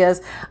video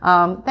ideas.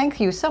 Thank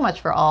you so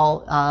much for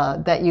all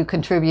that you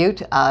contribute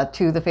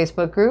to the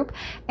Facebook group.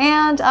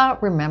 And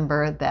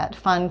remember that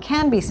fun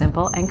can be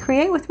simple, and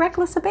create with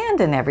reckless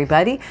abandon,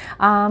 everybody.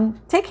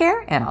 Take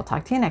care, and I'll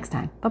talk to you next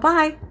time.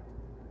 Bye-bye.